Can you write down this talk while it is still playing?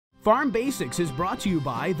Farm Basics is brought to you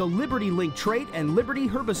by the Liberty Link trait and Liberty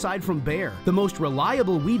herbicide from Bayer. The most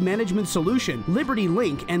reliable weed management solution, Liberty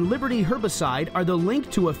Link and Liberty herbicide are the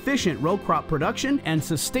link to efficient row crop production and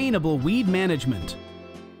sustainable weed management.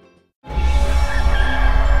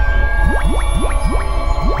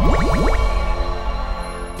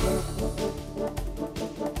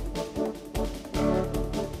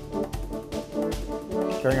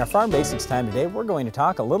 During our Farm Basics time today, we're going to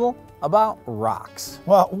talk a little about rocks.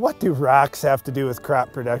 Well, what do rocks have to do with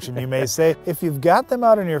crop production, you may say? If you've got them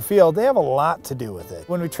out in your field, they have a lot to do with it.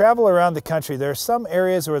 When we travel around the country, there are some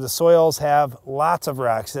areas where the soils have lots of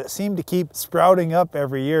rocks that seem to keep sprouting up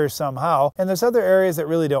every year somehow, and there's other areas that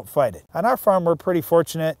really don't fight it. On our farm, we're pretty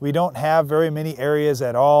fortunate. We don't have very many areas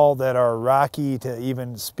at all that are rocky to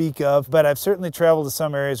even speak of, but I've certainly traveled to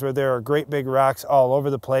some areas where there are great big rocks all over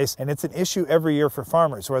the place, and it's an issue every year for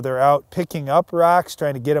farmers, where they're out picking up rocks,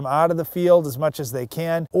 trying to get them out of the field as much as they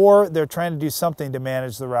can, or they're trying to do something to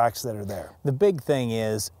manage the rocks that are there. The big thing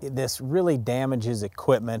is this really damages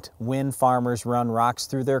equipment when farmers run rocks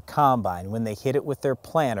through their combine, when they hit it with their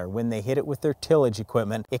planter, when they hit it with their tillage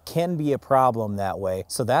equipment. It can be a problem that way.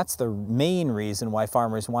 So that's the main reason why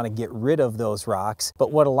farmers want to get rid of those rocks.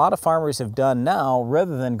 But what a lot of farmers have done now,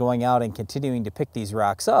 rather than going out and continuing to pick these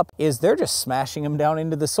rocks up, is they're just smashing them down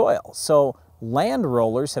into the soil. So land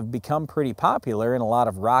rollers have become pretty popular in a lot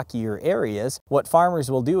of rockier areas. What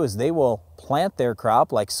farmers will do is they will plant their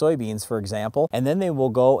crop, like soybeans for example, and then they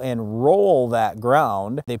will go and roll that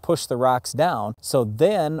ground. They push the rocks down. So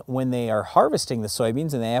then when they are harvesting the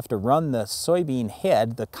soybeans and they have to run the soybean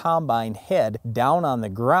head, the combine head, down on the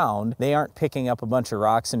ground, they aren't picking up a bunch of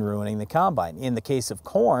rocks and ruining the combine. In the case of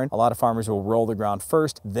corn, a lot of farmers will roll the ground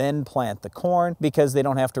first, then plant the corn, because they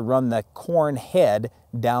don't have to run the corn head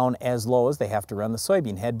down as low as they have to run the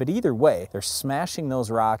soybean head. But either way, they're smashing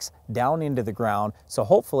those rocks down into the ground, so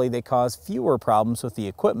hopefully they cause fewer problems with the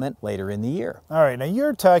equipment later in the year. All right, now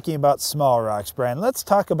you're talking about small rocks, Brian. Let's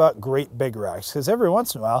talk about great big rocks, because every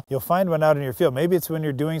once in a while you'll find one out in your field. Maybe it's when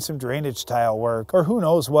you're doing some drainage tile work, or who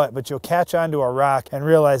knows what, but you'll catch onto a rock and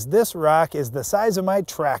realize this rock is the size of my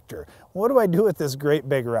tractor. What do I do with this great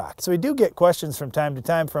big rock? So we do get questions from time to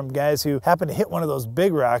time from guys who happen to hit one of those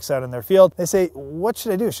big rocks out in their field. They say, what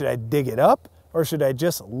should I do? Should I dig it up, or should I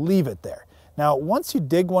just leave it there? Now, once you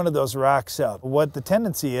dig one of those rocks up, what the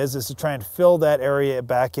tendency is to try and fill that area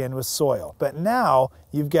back in with soil. But now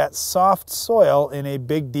you've got soft soil in a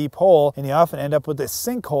big deep hole, and you often end up with a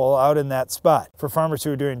sinkhole out in that spot. For farmers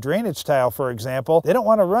who are doing drainage tile, for example, they don't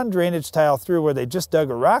want to run drainage tile through where they just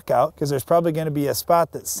dug a rock out, because there's probably going to be a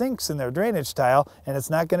spot that sinks in their drainage tile and it's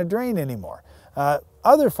not going to drain anymore.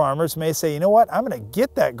 Other farmers may say, you know what, I'm going to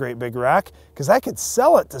get that great big rock because I could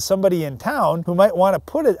sell it to somebody in town who might want to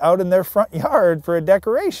put it out in their front yard for a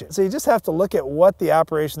decoration. So you just have to look at what the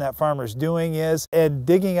operation that farmer's doing is, and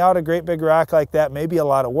digging out a great big rock like that may be a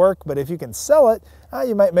lot of work, but if you can sell it,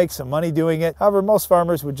 you might make some money doing it. However, most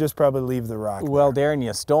farmers would just probably leave the rock there. Well, Darren,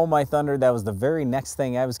 you stole my thunder. That was the very next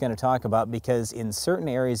thing I was going to talk about, because in certain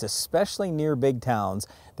areas, especially near big towns,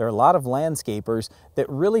 there are a lot of landscapers that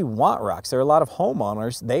really want rocks. There are a lot of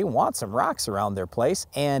homeowners, they want some rocks around their place.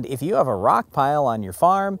 And if you have a rock pile on your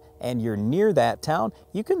farm and you're near that town,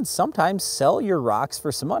 you can sometimes sell your rocks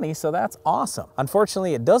for some money, so that's awesome.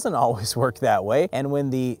 Unfortunately, it doesn't always work that way, and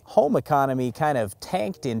when the home economy kind of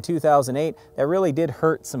tanked in 2008, that really did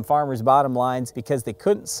hurt some farmers' bottom lines, because they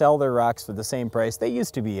couldn't sell their rocks for the same price they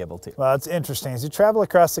used to be able to. Well, it's interesting. As you travel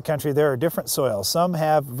across the country, there are different soils. Some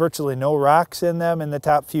have virtually no rocks in them in the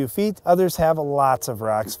top few feet. Others have lots of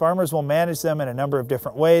rocks. Farmers will manage them in a number of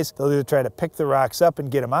different ways. They'll either try to pick the rocks up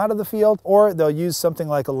and get them out of the field, or they'll use something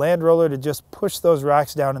like a land roller to just push those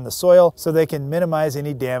rocks down in the soil so they can minimize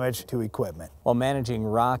any damage to equipment. Well, managing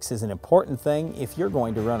rocks is an important thing if you're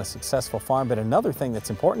going to run a successful farm, but another thing that's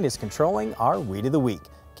important is controlling our weed of the week.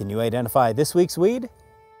 Can you identify this week's weed?